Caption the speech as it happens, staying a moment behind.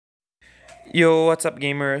Yo, what's up,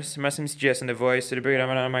 gamers? My name is Jess and the voice to the bring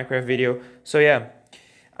another Minecraft video. So yeah,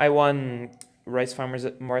 I won Rice Farmer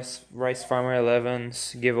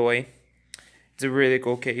 11's giveaway. It's a really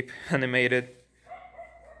cool cape, animated.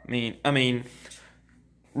 I mean,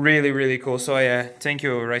 really cool. So yeah, thank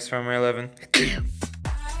you, Rice Farmer 11.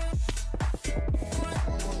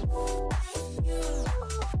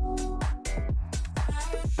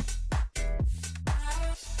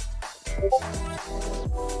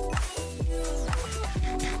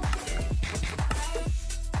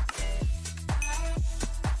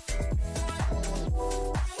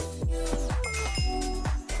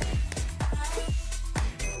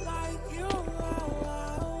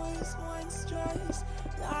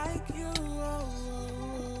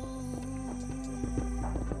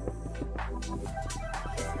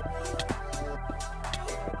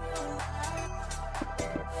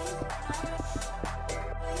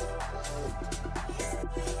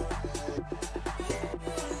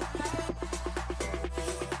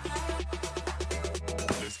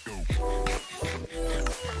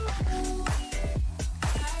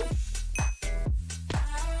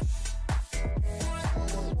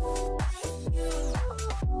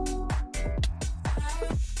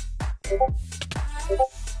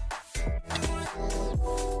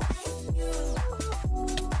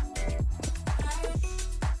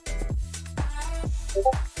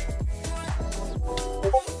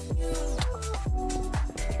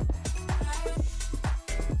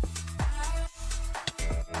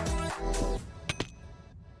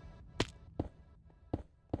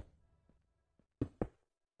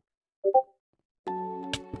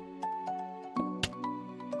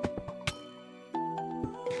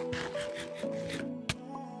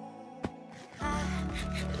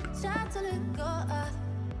 Tried to let go of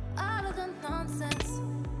all of the nonsense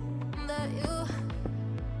that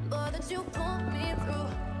you put me through.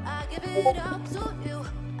 I give it all to you.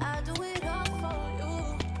 I do it all for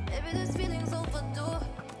you. Maybe this feeling's overdue.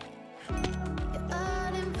 You're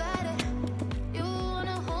uninvited. You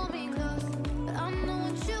wanna hold me close, but I know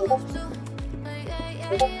what you up to.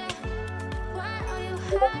 Yeah. Why are you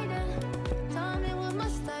hiding? Tell me, what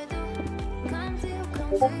must I do? Come to you.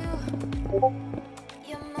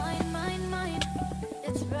 You're mine.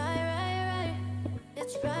 It's right.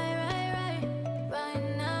 It's right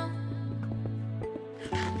now.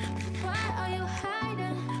 Why are you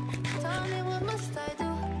hiding? Tell me, what must I do?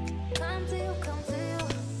 Come to you.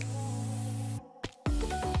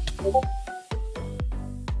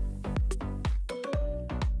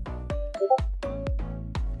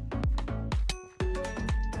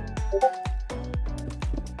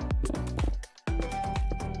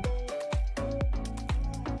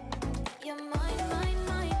 You're mine.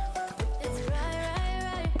 It's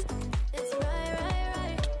right. It's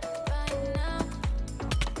right now.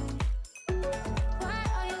 Why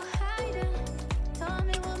are you hiding? Tell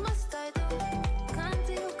me, what must I do? Come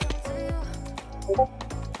to you.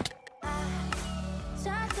 I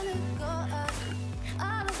tried to let go of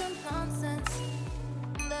all of the nonsense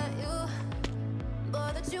that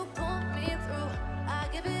you put me through. I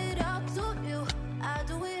give it all to you. I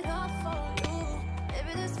do it all for you.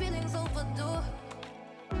 Maybe this feeling's overdue.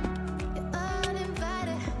 You're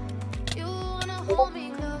uninvited. You wanna hold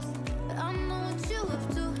me close, but I know what you up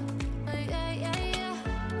to. Yeah.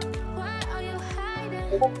 Why are you hiding?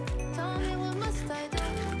 Tell me, what must I do?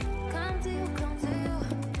 Come to you.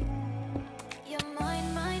 You're mine.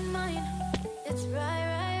 It's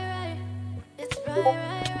right. It's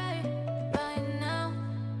right now.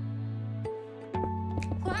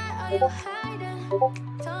 Why are you hiding?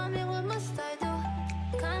 Tell me, what must I do?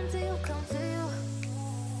 Come to you.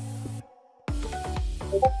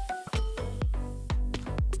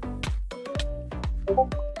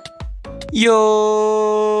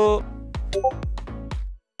 Yo!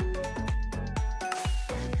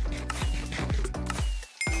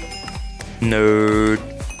 Nerd.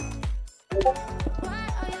 Why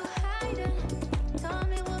are you hiding? Tell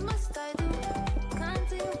me, what must I do? Come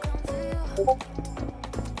to you.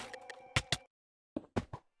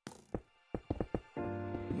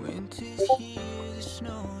 Winter's here, the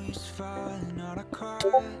snow is falling on our car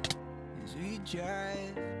as we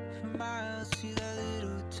drive for miles to that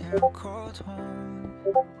little town called home.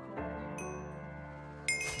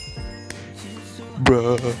 It's so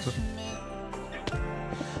Bruh. hard to make.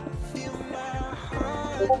 Feel my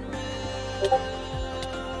heart melt.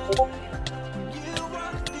 You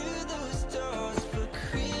walk through those doors for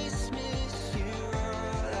Christmas.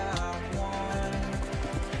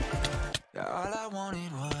 You're all I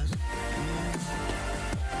wanted was you.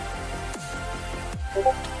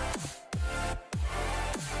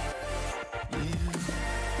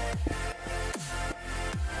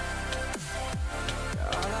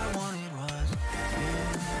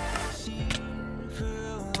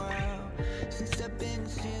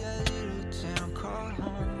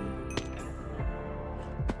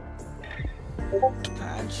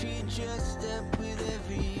 I treat just step with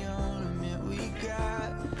every ornament we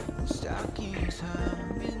got. Stockings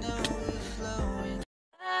hung, you know we're flowing.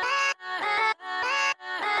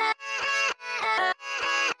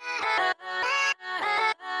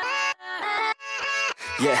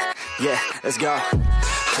 Yeah, let's go.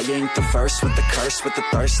 I ain't the first with the curse, with the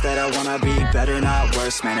thirst that I wanna be better, not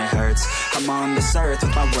worse, man it hurts. I'm on this earth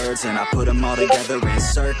with my words and I put them all together,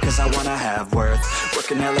 insert, cause I wanna have worth.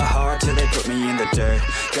 Working hella hard till they put me in the dirt.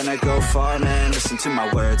 Gonna go far, man, listen to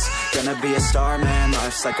my words. Gonna be a star, man,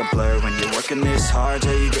 life's like a blur. When you're working this hard,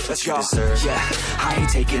 yeah, you get what you deserve. Yeah, I ain't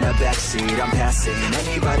taking a backseat, I'm passing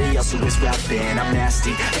anybody else who is rapping. I'm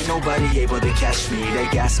nasty, ain't nobody able to catch me. They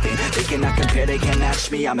gasping, they cannot compare, they can't match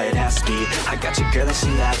me. I'm at half speed, I got your girl and she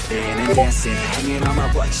laughing and dancing, hanging on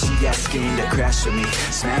my butt, she asking to crash with me,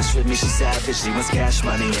 smash with me, she savage, she wants cash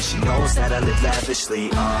money, and she knows that I live lavishly.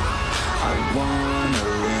 I wanna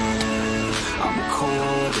live, I'm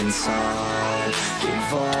cold inside,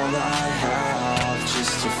 give all I have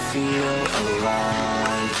just to feel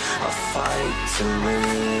alive. I fight to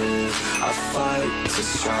live, I fight to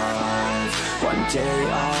strive, one day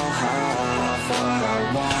I'll have what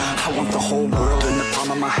I want. I want the whole world in the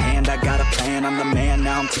palm of my hand, I got a plan, I'm the man,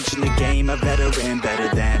 now I'm teaching the game, a veteran, better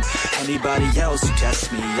than anybody else who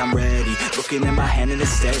tests me. I'm ready, looking at my hand and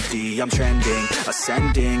it's steady, I'm trending,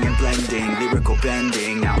 ascending and blending, lyrical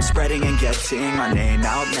bending, now I'm spreading and getting my name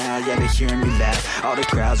out now, yeah, they hearing me laugh, all the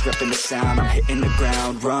crowds repping the sound, I'm hitting the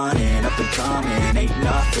ground, running, up and coming, ain't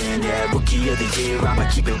nothing, yeah, rookie of the year, I'ma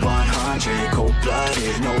keep it 100,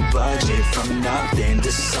 cold-blooded, no budget, from nothing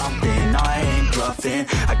to something, I ain't bluffing,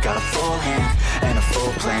 I got a full hand and a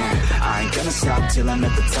full plan, I ain't gonna stop till I'm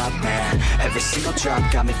at the top, man, every single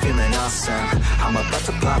drop got me feeling awesome, I'm about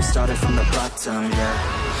to pop, started from the bottom, yeah,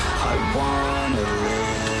 I wanna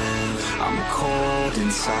live, I'm cold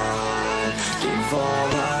inside, give all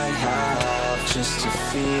I have just to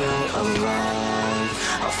feel alive,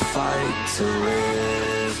 I fight to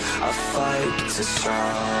live, I fight to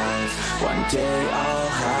strive, one day I'll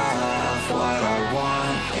have what I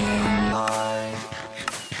want in life.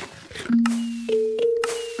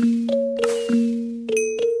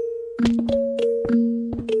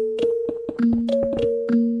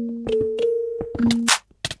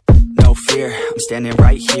 I'm standing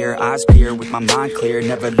right here, eyes peer, with my mind clear,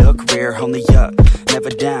 never look rear, only up, never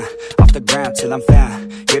down, off the ground till I'm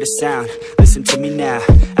found, hear the sound, listen to me now,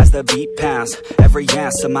 as the beat pounds, every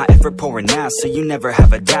ounce of my effort pouring out, so you never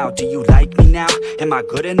have a doubt, do you like me now, am I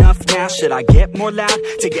good enough now, should I get more loud,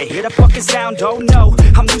 till you hear the fucking sound, oh no,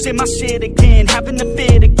 I'm losing my shit again, having to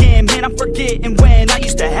fit again, man I'm forgetting when, I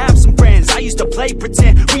used to have some friends, I used to play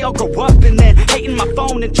pretend, we all grow up and then, hating my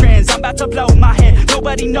phone and trends, I'm about to blow my head,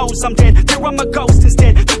 nobody knows I'm dead, fear I'm a ghost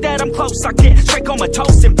instead, think that I'm close, I get straight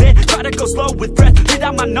comatose in bed, try to go slow with breath, breathe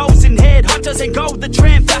out my nose and head, heart doesn't go the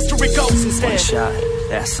trend, faster it goes instead. One shot,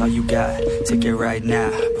 that's all you got, take it right now,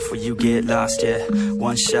 before you get lost, yeah,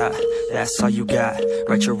 one shot, that's all you got,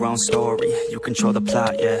 write your own story, you control the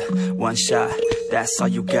plot, yeah, one shot, that's all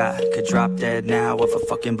you got, could drop dead now of a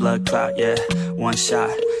fucking blood clot, yeah, one shot,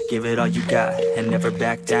 give it all you got, and never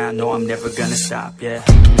back down, no I'm never gonna stop, yeah,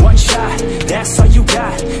 one shot, that's all you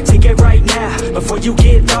got, take it right now, before you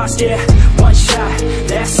get lost, yeah, one shot,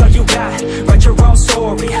 that's all you got, write your own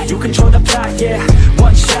story, you control the plot, yeah,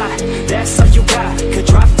 one shot, that's all you got, could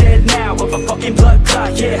drop dead now of a fucking blood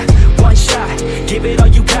clot, yeah, one shot, give it all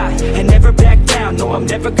you got, and never back down, no I'm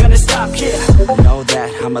never gonna stop, yeah, know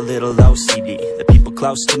that I'm a little OCD, the people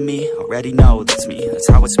close to me already know that's me, that's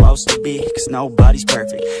how it's supposed to be, cause nobody's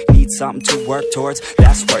perfect, you need something to work towards,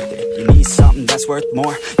 that's worth it, you need something that's worth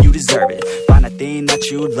more, you deserve it, find a thing that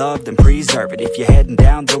you love, then preserve it, if you're heading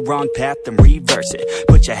down the wrong path, then reverse it,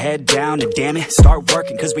 put your head down and damn it, start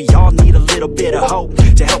working, cause we all need a little bit of hope,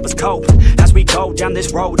 to help us cope, as we go down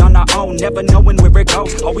this road on our own, never knowing where it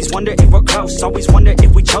goes, always wonder if we're close, always wonder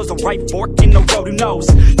if we chose the right fork in the road, who knows,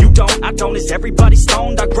 you don't, I don't, is everybody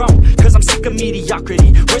stoned, I groan, cause I'm sick of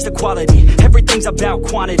mediocrity, where's the quality, everything's about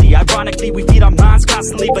quantity, ironically we feed our minds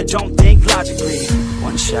constantly, but don't think logically,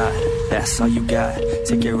 one shot, that's all you got,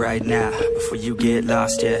 take it right now, before you get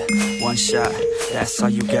lost, yeah, one shot, that's all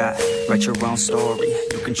you got, write your own story,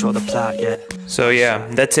 you control the plot, yeah. So yeah,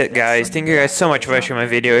 that's it guys, thank you guys so much for watching my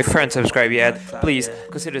video. If you haven't subscribed yet, please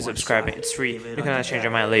consider subscribing, it's free, you can change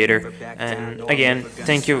your mind later. And again,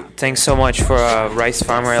 thanks so much for Rice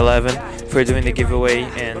Farmer 11 for doing the giveaway,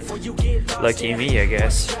 and lucky me I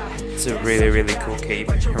guess. It's a really cool cape,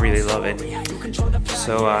 I really love it.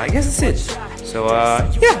 So I guess that's it. So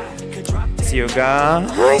yeah, see you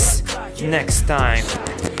guys next time.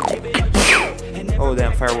 Oh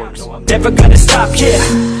damn, fireworks. Never gonna stop,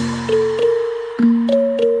 yeah.